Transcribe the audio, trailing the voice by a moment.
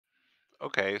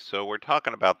Okay, so we're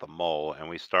talking about the mole, and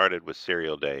we started with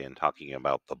cereal day and talking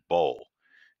about the bowl.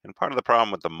 And part of the problem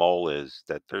with the mole is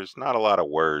that there's not a lot of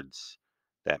words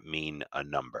that mean a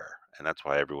number. And that's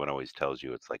why everyone always tells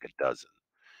you it's like a dozen.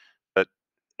 But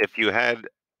if you had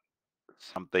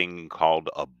something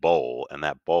called a bowl, and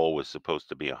that bowl was supposed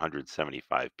to be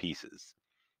 175 pieces,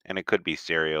 and it could be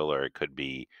cereal or it could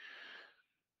be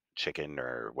chicken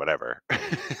or whatever.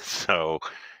 So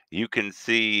you can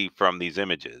see from these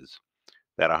images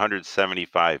that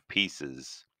 175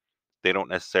 pieces, they don't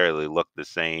necessarily look the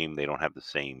same. They don't have the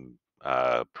same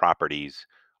properties.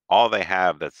 All they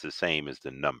have that's the same is the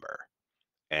number.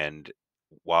 And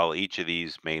while each of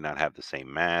these may not have the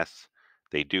same mass,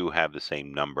 they do have the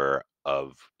same number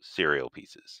of cereal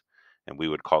pieces. And we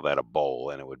would call that a bowl,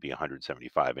 and it would be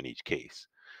 175 in each case.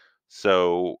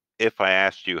 So if I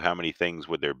asked you how many things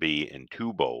would there be in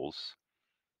two bowls,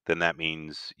 then that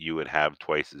means you would have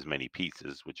twice as many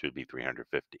pieces, which would be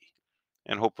 350.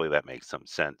 And hopefully that makes some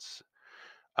sense.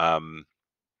 Um,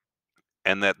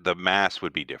 and that the mass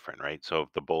would be different, right? So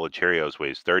if the bowl of Cheerios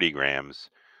weighs 30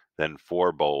 grams, then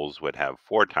four bowls would have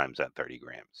four times that 30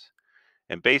 grams.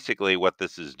 And basically, what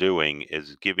this is doing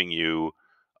is giving you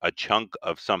a chunk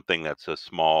of something that's a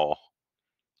small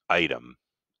item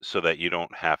so that you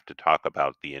don't have to talk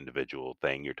about the individual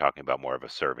thing. You're talking about more of a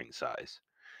serving size.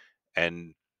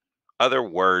 And other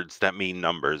words that mean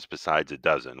numbers besides a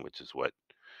dozen, which is what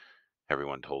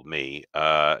everyone told me.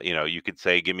 You could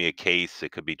say, "Give me a case."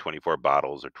 It could be 24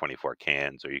 bottles or 24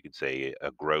 cans, or you could say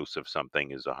a gross of something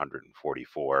is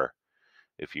 144.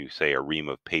 If you say a ream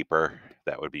of paper,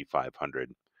 that would be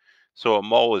 500. So a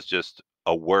mole is just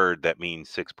a word that means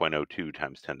 6.02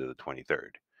 times 10 to the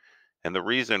 23rd. And the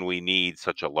reason we need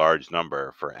such a large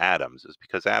number for atoms is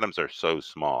because atoms are so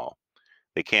small,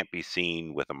 they can't be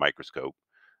seen with a microscope.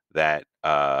 That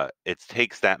it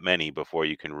takes that many before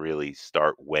you can really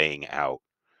start weighing out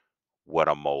what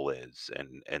a mole is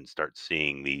and start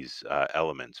seeing these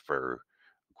elements for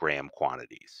gram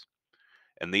quantities.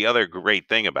 And the other great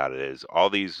thing about it is all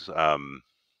these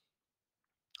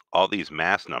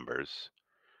mass numbers,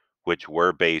 which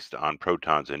were based on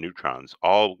protons and neutrons,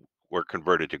 all were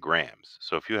converted to grams.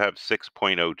 So if you have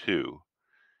 6.02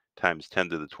 times 10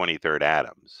 to the 23rd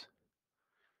atoms,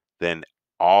 then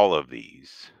all of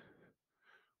these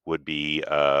would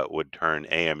turn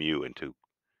AMU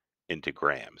into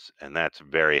grams, and that's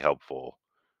very helpful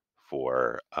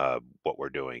for what we're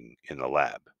doing in the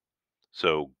lab.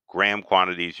 So gram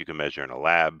quantities you can measure in a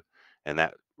lab, and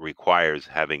that requires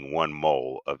having 1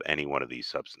 mole of any one of these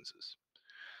substances.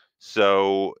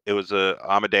 So it was a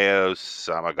Amadeus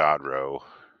Avogadro.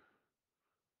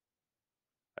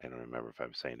 I don't remember if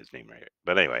I'm saying his name right,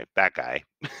 but anyway, that guy.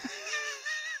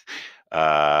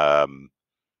 um,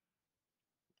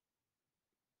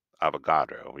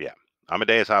 Avogadro, yeah,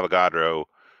 Amadeus Avogadro,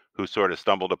 who sort of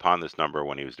stumbled upon this number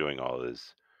when he was doing all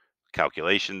his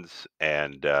calculations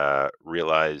and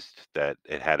realized that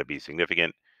it had to be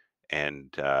significant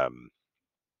and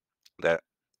that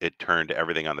it turned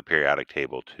everything on the periodic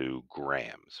table to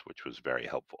grams, which was very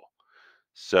helpful.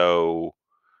 So,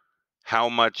 how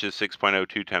much is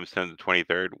 6.02 times 10 to the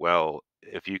 23rd? Well,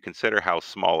 if you consider how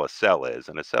small a cell is,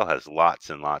 and a cell has lots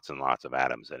and lots and lots of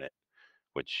atoms in it,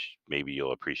 which maybe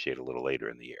you'll appreciate a little later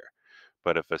in the year.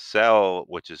 But if a cell,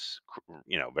 which is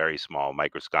very small,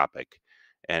 microscopic,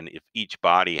 and if each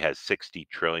body has 60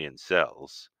 trillion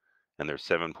cells, and there's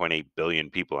 7.8 billion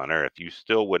people on Earth, you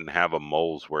still wouldn't have a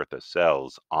mole's worth of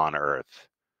cells on Earth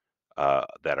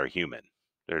that are human.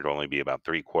 There'd only be about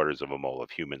 3/4 of a mole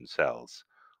of human cells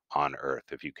on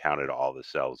Earth if you counted all the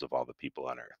cells of all the people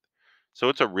on Earth. So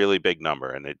it's a really big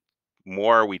number, and the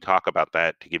more we talk about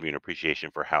that to give you an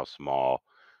appreciation for how small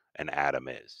an atom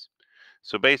is.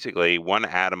 So basically, one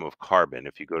atom of carbon,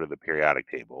 if you go to the periodic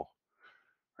table,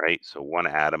 right? So one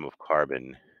atom of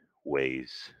carbon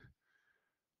weighs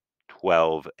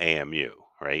 12 AMU,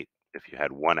 right? If you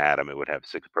had one atom, it would have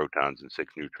 6 protons and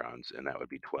 6 neutrons, and that would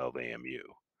be 12 AMU.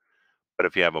 But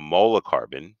if you have a mole of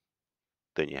carbon,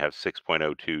 then you have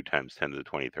 6.02 times 10 to the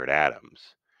 23rd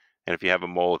atoms. And if you have a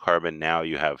mole of carbon, now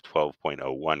you have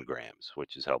 12.01 grams,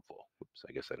 which is helpful. Oops,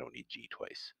 I guess I don't need G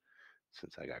twice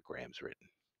since I got grams written.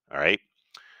 All right.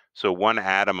 So one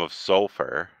atom of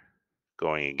sulfur,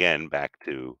 going again back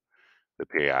to the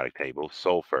periodic table,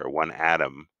 sulfur, one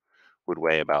atom would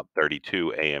weigh about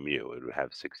 32 AMU. It would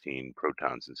have 16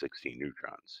 protons and 16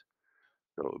 neutrons.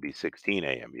 So it would be 16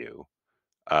 AMU.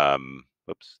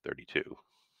 Whoops, 32.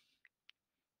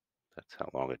 That's how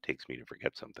long it takes me to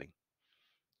forget something.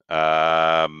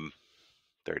 Um,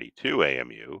 32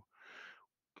 AMU.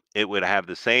 it would have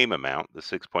the same amount, the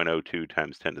 6.02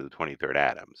 times 10 to the 23rd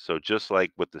atoms. So just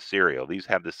like with the cereal, these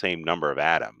have the same number of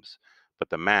atoms, but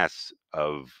the mass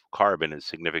of carbon is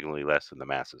significantly less than the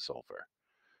mass of sulfur.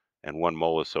 And 1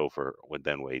 mole of sulfur would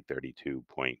then weigh 32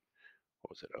 point,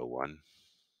 what was it, oh 01?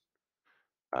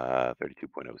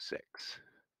 32.06.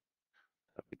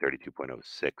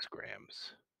 32.06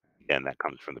 grams. Again, that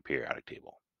comes from the periodic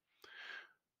table.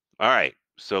 All right,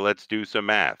 so let's do some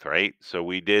math, right? So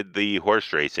we did the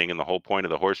horse racing, and the whole point of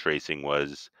the horse racing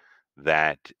was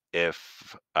that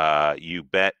if you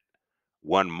bet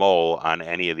 1 mole on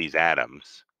any of these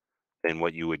atoms, then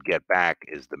what you would get back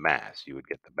is the mass. You would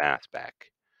get the mass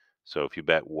back. So if you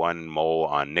bet 1 mole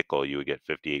on nickel, you would get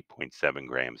 58.7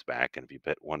 grams back. And if you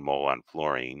bet 1 mole on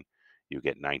fluorine, you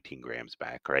get 19 grams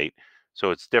back, right?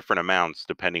 So it's different amounts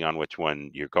depending on which one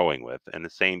you're going with. And the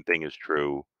same thing is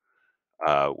true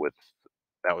with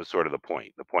that was sort of the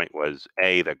point. The point was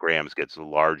A, that grams gets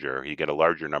larger. You get a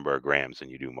larger number of grams than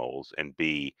you do moles. And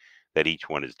B, that each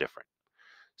one is different.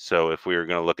 So if we were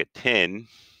going to look at tin,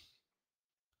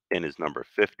 tin is number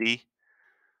 50.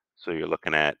 So you're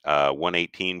looking at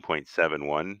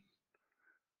 118.71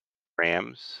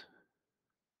 grams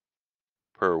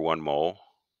per 1 mole.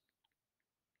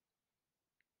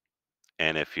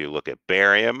 And if you look at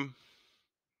barium,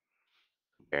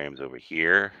 barium's over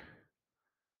here,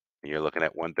 and you're looking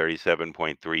at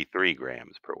 137.33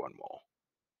 grams per 1 mole.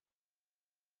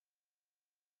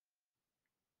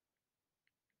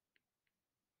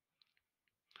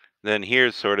 Then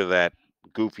here's sort of that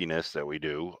goofiness that we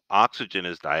do. Oxygen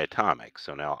is diatomic.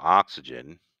 So now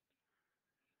oxygen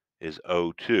is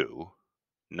O2,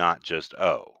 not just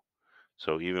O.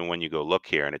 So even when you go look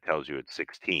here and it tells you it's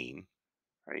 16,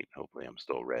 right? Hopefully I'm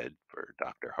still red for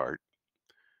Dr. Hart,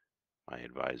 my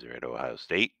advisor at Ohio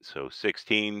State. So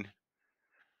 16.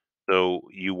 So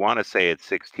you want to say it's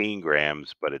 16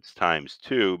 grams, but it's times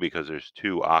 2 because there's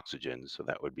 2 oxygens. So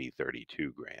that would be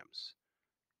 32 grams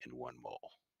in 1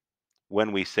 mole.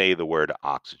 When we say the word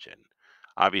oxygen,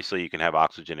 obviously you can have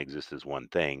oxygen exist as one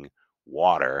thing.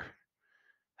 Water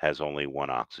has only one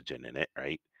oxygen in it,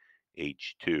 right?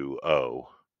 H2O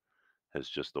has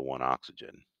just the one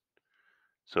oxygen.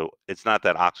 So it's not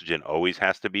that oxygen always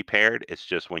has to be paired. It's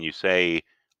just when you say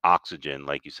oxygen,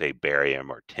 like you say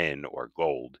barium or tin or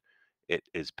gold, it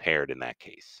is paired in that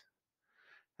case.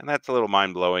 And that's a little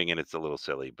mind blowing and it's a little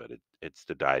silly, but it's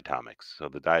the diatomics. So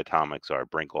the diatomics are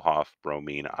Brinkelhoff,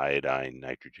 bromine, iodine,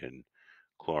 nitrogen,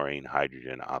 chlorine,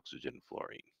 hydrogen, oxygen,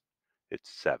 fluorine.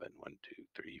 It's 7. 1, 2,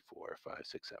 3, 4, 5,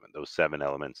 6, 7. Those 7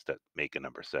 elements that make a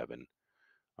number 7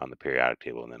 on the periodic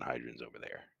table, and then hydrogen's over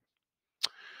there.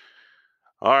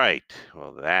 All right.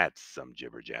 Well, that's some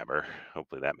jibber jabber.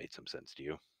 Hopefully that made some sense to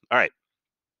you. All right.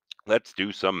 Let's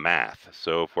do some math.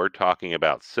 So if we're talking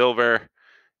about silver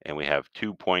and we have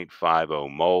 2.50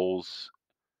 moles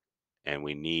and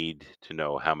we need to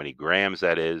know how many grams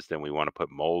that is, then we want to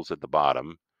put moles at the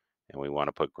bottom and we want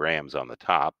to put grams on the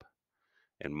top.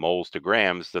 And moles to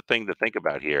grams, the thing to think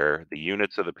about here, the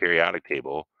units of the periodic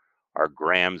table are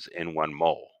grams in 1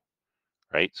 mole,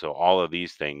 right? So all of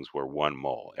these things were 1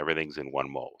 mole. Everything's in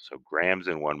 1 mole. So grams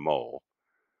in 1 mole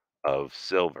of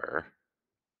silver,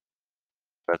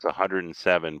 that's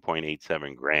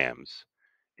 107.87 grams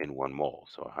in 1 mole.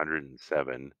 So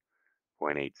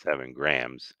 107.87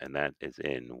 grams, and that is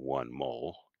in 1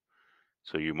 mole.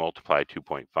 So you multiply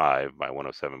 2.5 by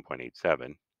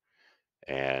 107.87,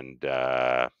 and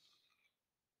 2.5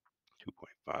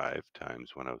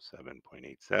 times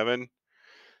 107.87,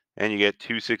 and you get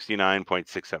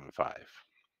 269.675.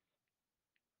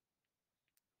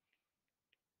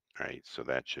 All right, so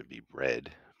that should be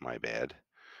red, my bad.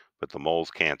 But the moles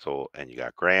cancel and you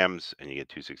got grams and you get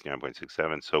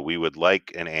 269.67. So we would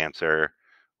like an answer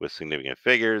with significant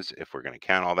figures. If we're going to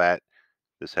count all that,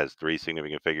 this has 3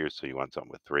 significant figures. So you want something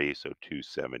with 3. So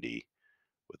 270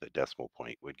 with a decimal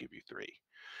point would give you 3.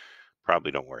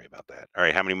 Probably don't worry about that. All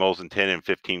right, how many moles in tin and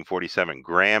 1547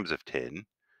 grams of tin?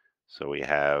 So we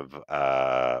have,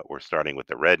 we're starting with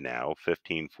the red now,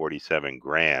 1547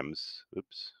 grams.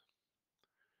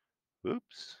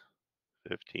 Oops.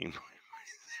 15.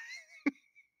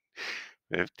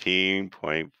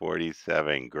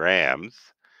 15.47 grams.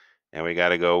 And we got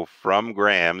to go from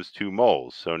grams to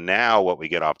moles. So now what we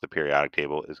get off the periodic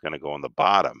table is going to go on the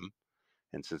bottom.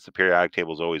 And since the periodic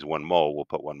table is always 1 mole, we'll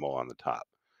put 1 mole on the top.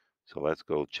 So let's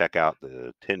go check out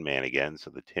the Tin Man again. So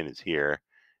the tin is here.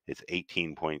 It's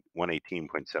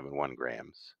 118.71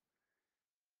 grams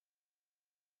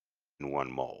in 1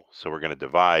 mole. So we're going to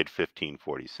divide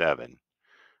 1547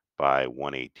 by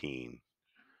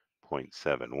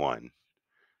 118.71.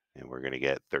 And we're going to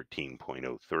get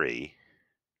 13.03.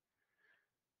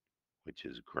 which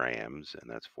is grams, and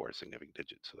that's 4 significant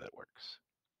digits, so that works.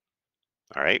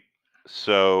 All right.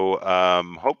 So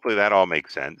hopefully that all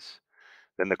makes sense.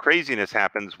 Then the craziness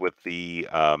happens with the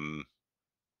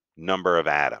number of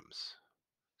atoms.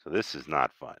 So this is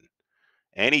not fun.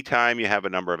 Anytime you have a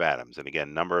number of atoms, and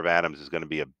again, number of atoms is going to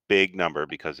be a big number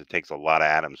because it takes a lot of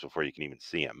atoms before you can even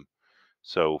see them.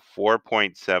 So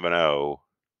 4.70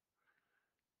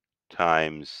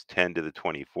 times 10 to the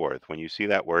 24th. When you see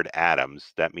that word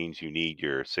atoms, that means you need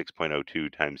your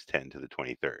 6.02 times 10 to the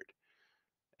 23rd.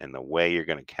 And the way you're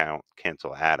going to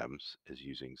cancel atoms is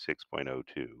using 6.02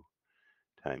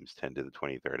 times 10 to the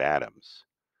 23rd atoms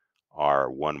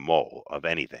are 1 mole of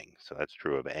anything. So that's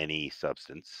true of any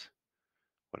substance.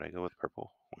 Would I go with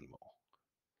purple? 1 mole.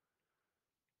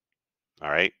 All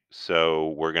right. So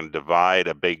we're going to divide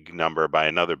a big number by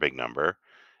another big number.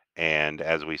 And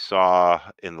as we saw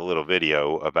in the little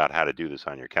video about how to do this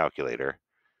on your calculator,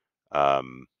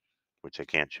 which I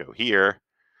can't show here,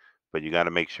 but you got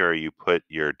to make sure you put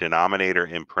your denominator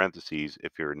in parentheses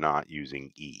if you're not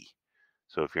using E.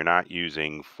 So if you're not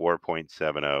using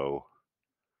 4.70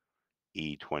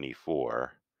 E24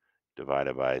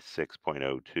 divided by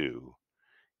 6.02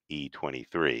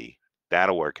 E23,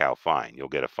 that'll work out fine. You'll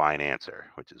get a fine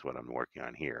answer, which is what I'm working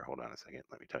on here. Hold on a second.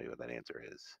 Let me tell you what that answer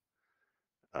is.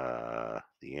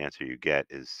 The answer you get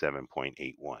is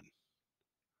 7.81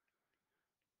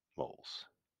 moles,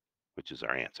 which is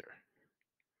our answer.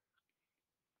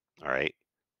 All right.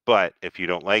 But if you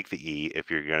don't like the E, if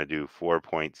you're going to do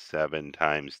 4.7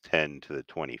 times 10 to the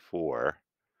 24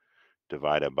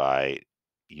 divided by,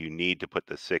 you need to put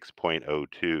the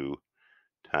 6.02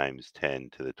 times 10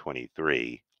 to the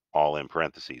 23 all in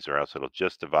parentheses, or else it'll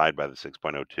just divide by the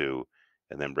 6.02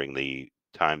 and then bring the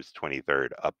times 23rd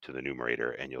up to the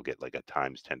numerator, and you'll get like a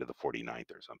times 10 to the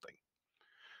 49th or something.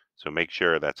 So make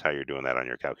sure that's how you're doing that on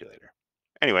your calculator.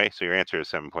 Anyway, so your answer is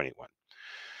 7.81.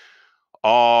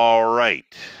 All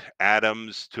right,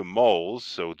 atoms to moles.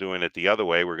 So doing it the other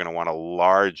way, we're going to want a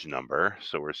large number.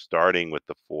 So we're starting with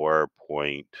the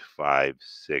 4.56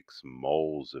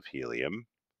 moles of helium.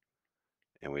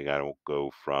 And we got to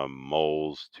go from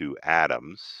moles to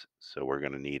atoms. So we're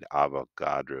going to need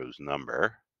Avogadro's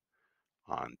number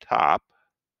on top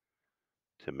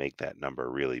to make that number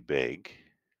really big.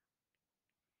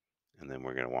 And then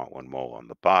we're going to want 1 mole on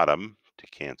the bottom to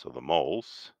cancel the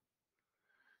moles.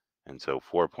 And so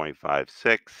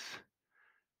 4.56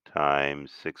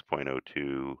 times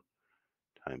 6.02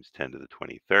 times 10 to the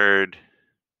 23rd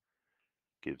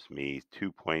gives me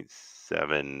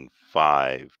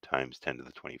 2.75 times 10 to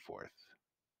the 24th.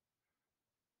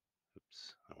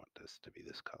 Oops, I want this to be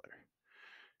this color.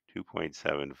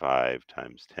 2.75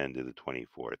 times 10 to the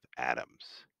 24th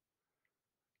atoms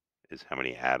is how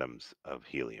many atoms of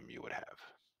helium you would have.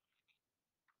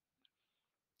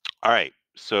 All right,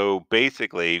 so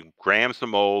basically grams to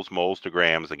moles, moles to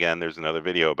grams. Again, there's another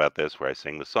video about this where I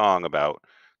sing the song about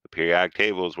the periodic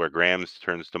tables where grams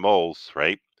turns to moles,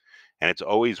 right? And it's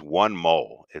always 1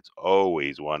 mole. It's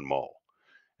always 1 mole.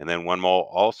 And then 1 mole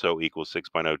also equals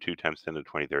 6.02 times 10 to the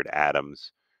 23rd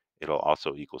atoms. It'll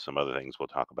also equal some other things we'll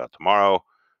talk about tomorrow,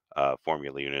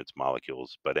 formula units,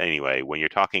 molecules. But anyway, when you're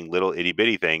talking little itty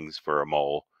bitty things for a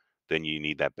mole, then you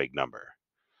need that big number.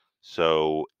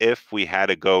 So if we had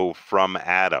to go from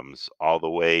atoms all the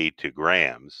way to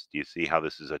grams, do you see how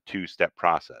this is a 2-step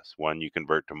process? 1, you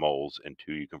convert to moles, and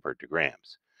 2, you convert to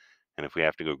grams. And if we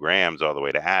have to go grams all the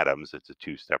way to atoms, it's a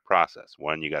 2-step process.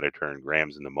 1, you got to turn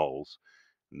grams into moles,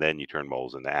 and then you turn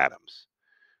moles into atoms.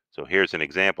 So here's an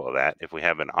example of that. If we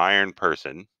have an iron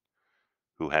person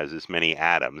who has this many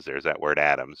atoms, there's that word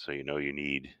atoms, so you know you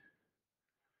need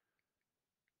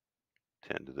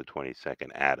 10 to the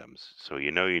 22nd atoms. So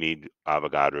you know you need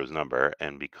Avogadro's number,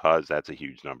 and because that's a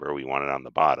huge number, we want it on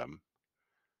the bottom.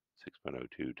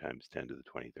 6.02 times 10 to the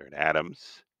 23rd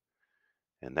atoms.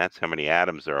 And that's how many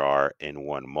atoms there are in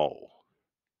 1 mole.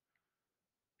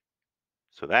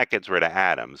 So that gets rid of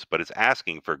atoms, but it's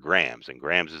asking for grams, and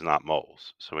grams is not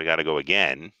moles. So we got to go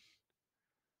again,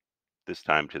 this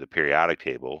time to the periodic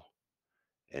table,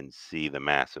 and see the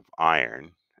mass of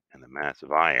iron. And the mass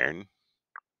of iron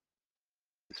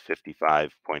is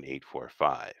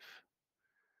 55.845.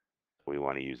 We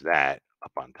want to use that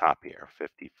up on top here,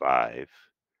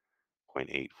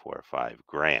 55.845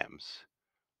 grams.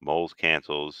 Moles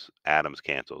cancels, atoms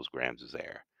cancels, grams is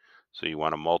there. So you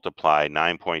want to multiply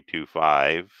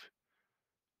 9.25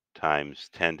 times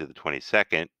 10 to the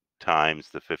 22nd times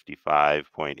the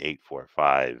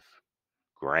 55.845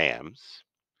 grams,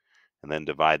 and then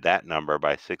divide that number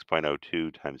by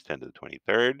 6.02 times 10 to the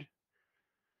 23rd,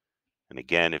 And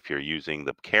again, if you're using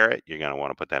the caret, you're going to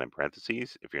want to put that in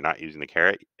parentheses. If you're not using the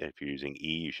caret, if you're using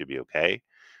E, you should be okay.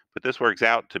 But this works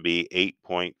out to be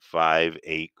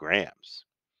 8.58 grams.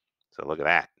 So look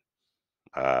at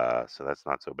that. So that's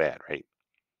not so bad, right?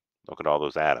 Look at all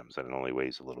those atoms, and it only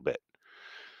weighs a little bit.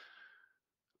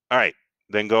 All right.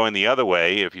 Then going the other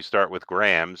way, if you start with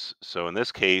grams, so in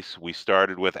this case, we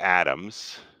started with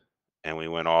atoms and we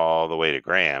went all the way to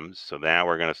grams. So now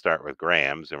we're going to start with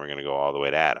grams and we're going to go all the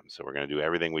way to atoms. So we're going to do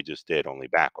everything we just did, only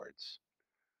backwards.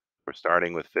 We're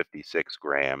starting with 56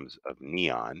 grams of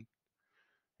neon,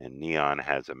 and neon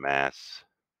has a mass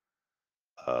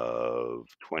of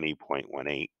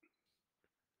 20.18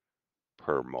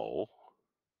 per mole.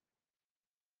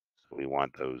 So we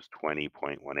want those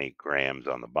 20.18 grams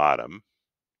on the bottom,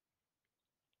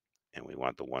 and we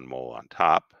want the 1 mole on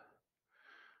top.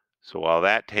 So while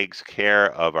that takes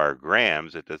care of our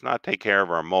grams, it does not take care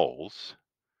of our moles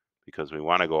because we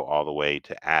want to go all the way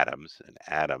to atoms, and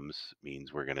atoms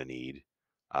means we're going to need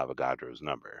Avogadro's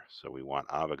number. So we want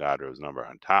Avogadro's number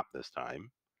on top this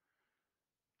time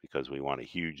because we want a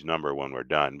huge number when we're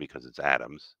done because it's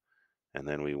atoms. And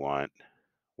then we want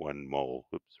 1 mole,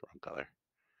 oops, wrong color,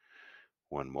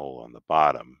 1 mole on the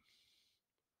bottom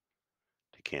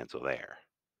to cancel there.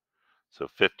 So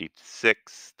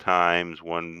 56 times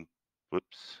 1,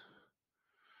 whoops,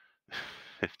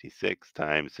 56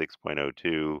 times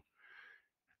 6.02,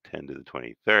 10 to the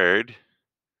 23rd.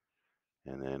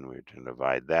 And then we're going to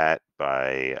divide that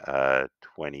by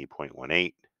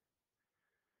 20.18.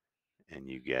 And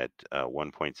you get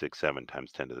 1.67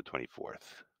 times 10 to the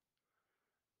 24th.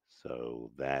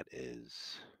 So that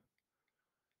is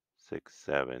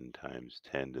 67 times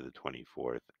 10 to the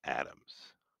 24th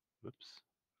atoms. Whoops.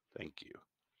 Thank you.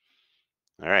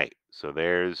 All right. So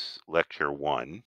there's lecture 1.